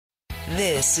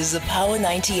This is a Power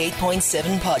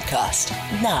 98.7 podcast.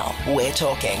 Now we're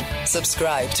talking.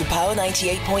 Subscribe to Power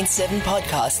 98.7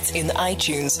 podcasts in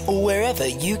iTunes or wherever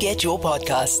you get your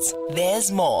podcasts.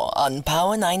 There's more on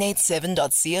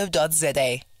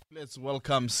power987.co.za. Let's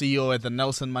welcome CEO at the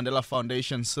Nelson Mandela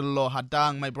Foundation, Sello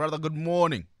Hadang. My brother, good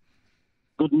morning.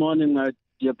 Good morning, my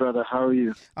dear brother. How are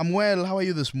you? I'm well. How are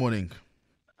you this morning?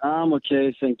 I'm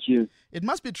okay, thank you. It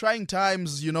must be trying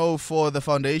times, for the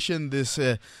foundation this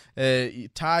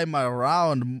time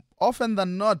around. Often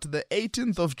than not, the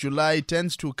 18th of July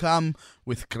tends to come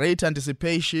with great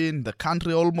anticipation. The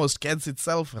country almost gets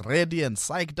itself ready and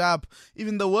psyched up.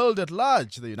 Even the world at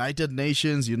large, the United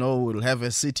Nations, will have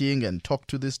a sitting and talk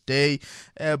to this day.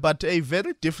 But a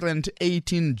very different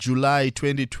 18 July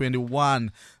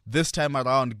 2021 this time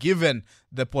around, given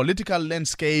the political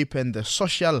landscape and the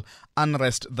social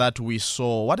unrest that we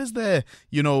saw. What is the,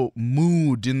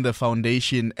 mood in the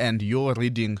foundation and your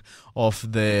reading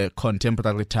of the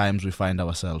contemporary times we find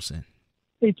ourselves in?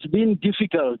 It's been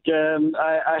difficult.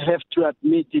 I have to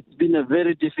admit it's been a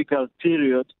very difficult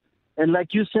period. And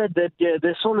like you said, that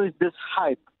there's always this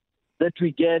hype that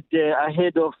we get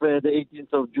ahead of the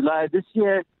 18th of July. This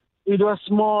year, it was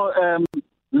more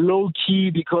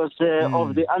low-key because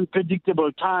of the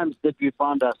unpredictable times that we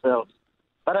found ourselves.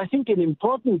 But I think an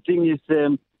important thing is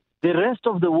the rest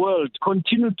of the world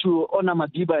continue to honor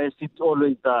Madiba as it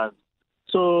always does.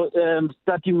 So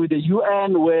starting with the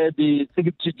UN, where the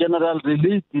Secretary General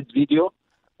released this video,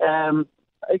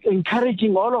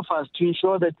 encouraging all of us to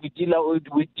ensure that we deal with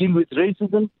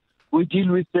racism, we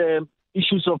deal with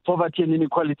issues of poverty and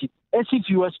inequality, as if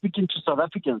you were speaking to South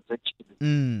Africans, actually.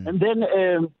 And then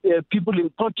people in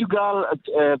Portugal,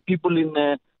 people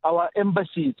in our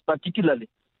embassies particularly,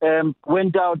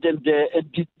 went out and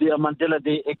did their Mandela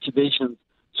Day activations.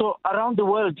 So around the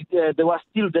world, there was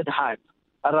still that hype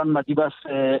around Madiba's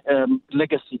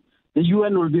legacy. The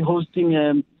UN will be hosting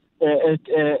a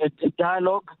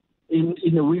dialogue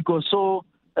in a week or so.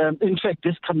 In fact,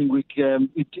 this coming week,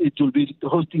 it will be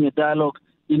hosting a dialogue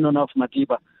in honor of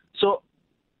Madiba. So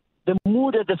the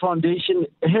mood at the foundation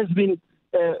has been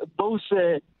both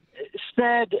sad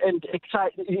and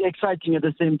exciting at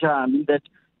the same time, that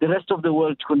the rest of the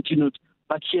world continued.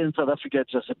 But here in South Africa,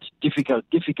 it was a difficult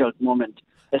moment,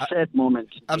 a sad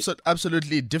moment.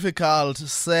 Absolutely difficult,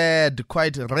 sad,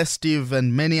 quite restive,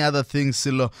 and many other things,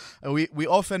 Silo. We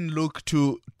often look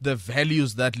to the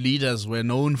values that leaders were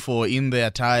known for in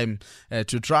their time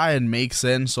to try and make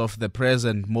sense of the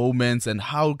present moments and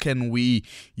how can we,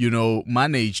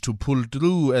 manage to pull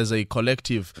through as a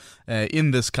collective in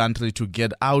this country to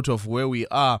get out of where we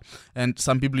are. And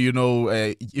some people,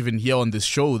 even here on this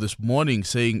show this morning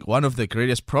saying one of the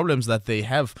greatest problems that they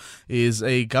have is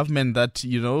a government that,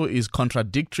 is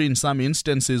contradictory in some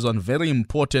instances on very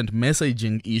important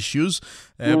messaging issues.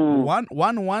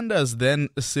 One wonders then,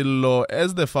 Silo,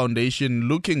 as the foundation,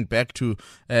 looking back to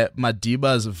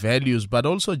Madiba's values, but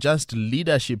also just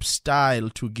leadership style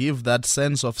to give that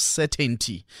sense of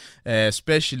certainty,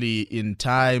 especially in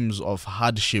times of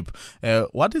hardship.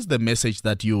 What is the message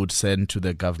that you would send to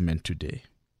the government today?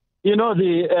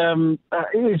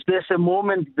 If there's a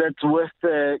moment that's worth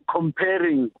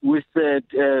comparing with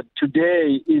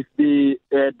today is the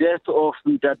death of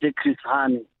Mdade Chris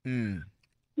Hani.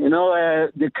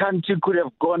 The country could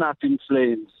have gone up in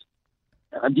flames.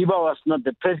 Madiba was not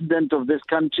the president of this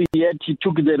country, yet he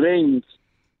took the reins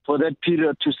for that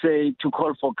period to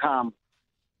call for calm.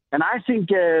 And I think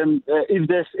if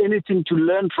there's anything to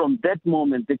learn from that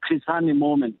moment, the Chris Hani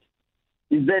moment,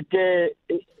 is that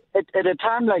at a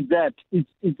time like that,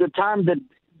 it's a time that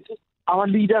our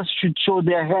leaders should show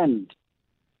their hand,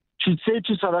 should say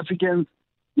to South Africans,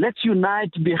 let's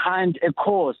unite behind a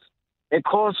cause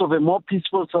of a more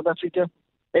peaceful South Africa,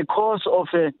 a cause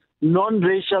of a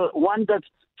non-racial, one that's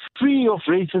free of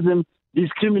racism,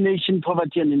 discrimination,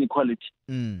 poverty, and inequality.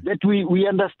 That we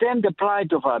understand the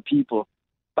plight of our people,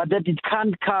 but that it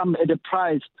can't come at a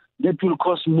price that will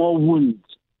cause more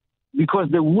wounds, because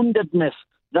the woundedness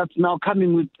that's now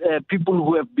coming with people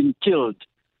who have been killed,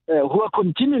 who are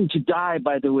continuing to die,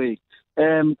 by the way.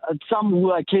 Some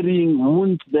who are carrying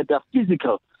wounds that are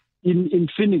physical in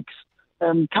Phoenix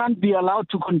can't be allowed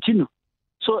to continue.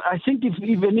 So I think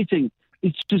if anything,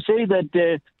 it's to say that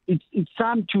it's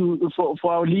time for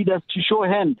our leaders to show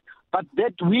hand, but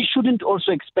that we shouldn't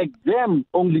also expect them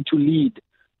only to lead.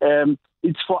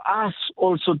 It's for us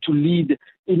also to lead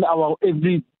in our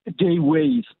everyday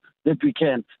ways that we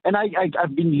can. And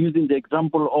I've been using the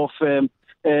example of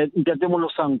Ntatemolo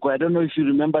Sanko. I don't know if you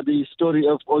remember the story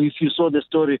or if you saw the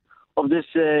story of this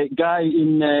guy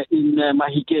in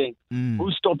Mahikeng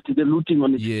who stopped the looting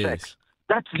on his tracks.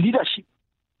 That's leadership.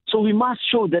 So we must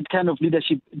show that kind of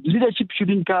leadership. Leadership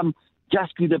shouldn't come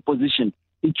just with a position.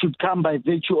 It should come by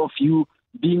virtue of you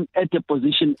being at a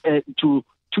position to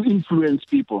influence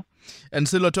people. And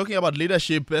Silo, talking about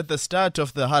leadership, at the start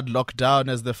of the hard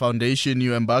lockdown, as the foundation,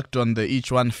 you embarked on the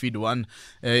Each One Feed One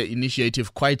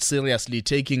initiative quite seriously,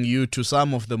 taking you to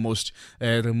some of the most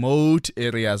remote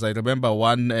areas. I remember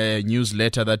one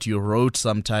newsletter that you wrote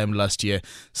sometime last year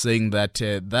saying that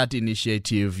that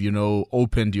initiative,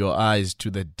 opened your eyes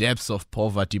to the depths of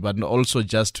poverty, but also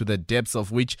just to the depths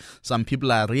of which some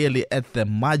people are really at the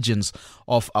margins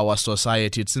of our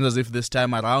society. It seems as if this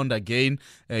time around again,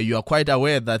 you are quite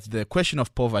aware that the question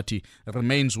of poverty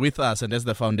remains with us, and as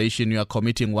the foundation, you are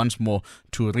committing once more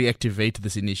to reactivate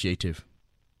this initiative.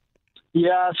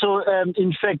 Yeah, so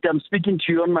in fact, I'm speaking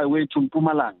to you on my way to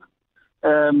Mpumalanga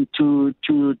to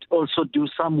also do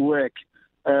some work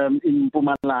in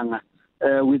Mpumalanga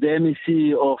with the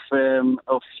MEC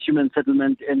of Human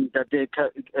Settlement and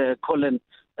Colin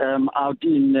out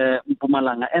in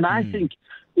Mpumalanga. And I think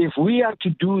if we are to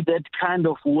do that kind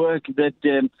of work that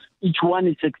each one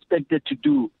is expected to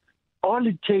do, all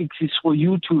it takes is for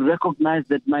you to recognize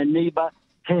that my neighbor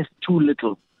has too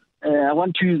little. I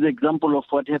want to use the example of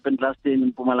what happened last day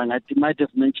in Mpumalanga. I might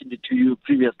have mentioned it to you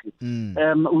previously.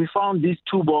 We found these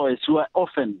two boys who are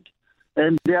orphaned,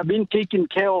 and they are being taken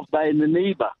care of by the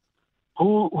neighbor,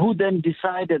 who then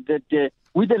decided that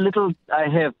with the little I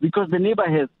have, because the neighbor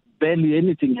has barely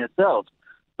anything herself,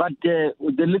 but the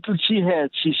little she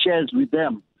has, she shares with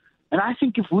them. And I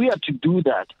think if we are to do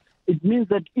that, it means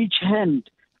that each hand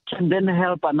can then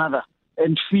help another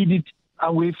and feed it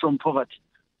away from poverty.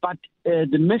 But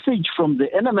the message from the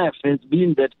NMF has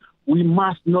been that we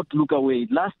must not look away.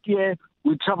 Last year,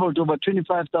 we traveled over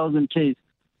 25,000 Ks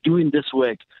doing this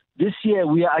work. This year,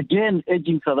 we are again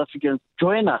urging South Africans,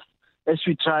 join us as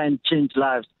we try and change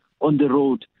lives on the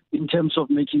road in terms of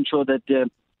making sure that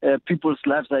people's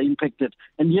lives are impacted.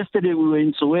 And yesterday, we were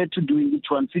in Soweto doing Each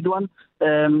One Feed One,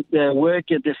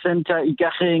 work at the center,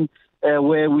 Ikageng,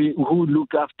 who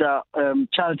look after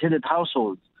child-headed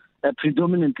households,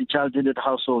 predominantly child-headed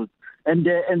households. And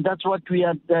that's what we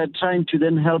are trying to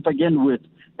then help again with.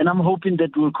 And I'm hoping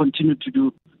that we'll continue to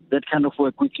do that kind of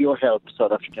work with your help,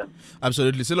 South Africa.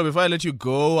 Absolutely. Silo, before I let you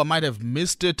go, I might have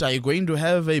missed it. Are you going to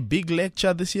have a big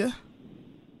lecture this year?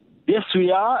 Yes,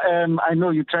 we are. I know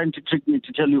you're trying to trick me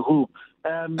to tell you who.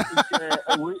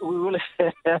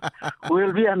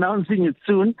 We'll be announcing it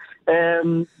soon,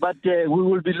 but we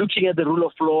will be looking at the rule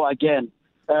of law again.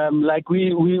 The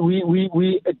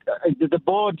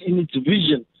board in its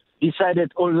vision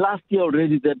decided last year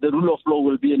already that the rule of law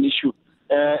will be an issue,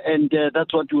 and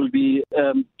that's what we'll be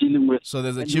dealing with. So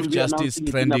there's a Chief Justice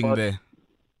trending there.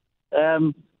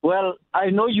 Well,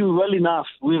 I know you well enough.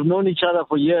 We've known each other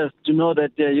for years to know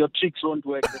that your tricks won't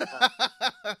work.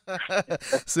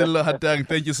 Silo Hatang,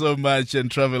 thank you so much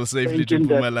and travel safely to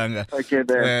Mpumalanga. Okay,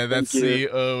 then. That's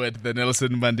CEO at the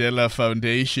Nelson Mandela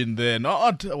Foundation there,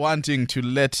 not wanting to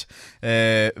let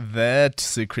that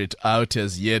secret out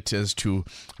as yet as to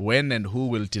when and who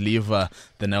will deliver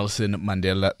the Nelson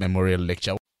Mandela Memorial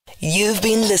Lecture. You've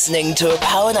been listening to a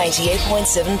Power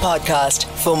 98.7 podcast.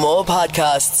 For more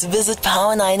podcasts, visit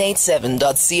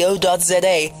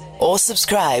power987.co.za or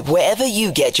subscribe wherever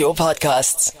you get your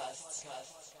podcasts.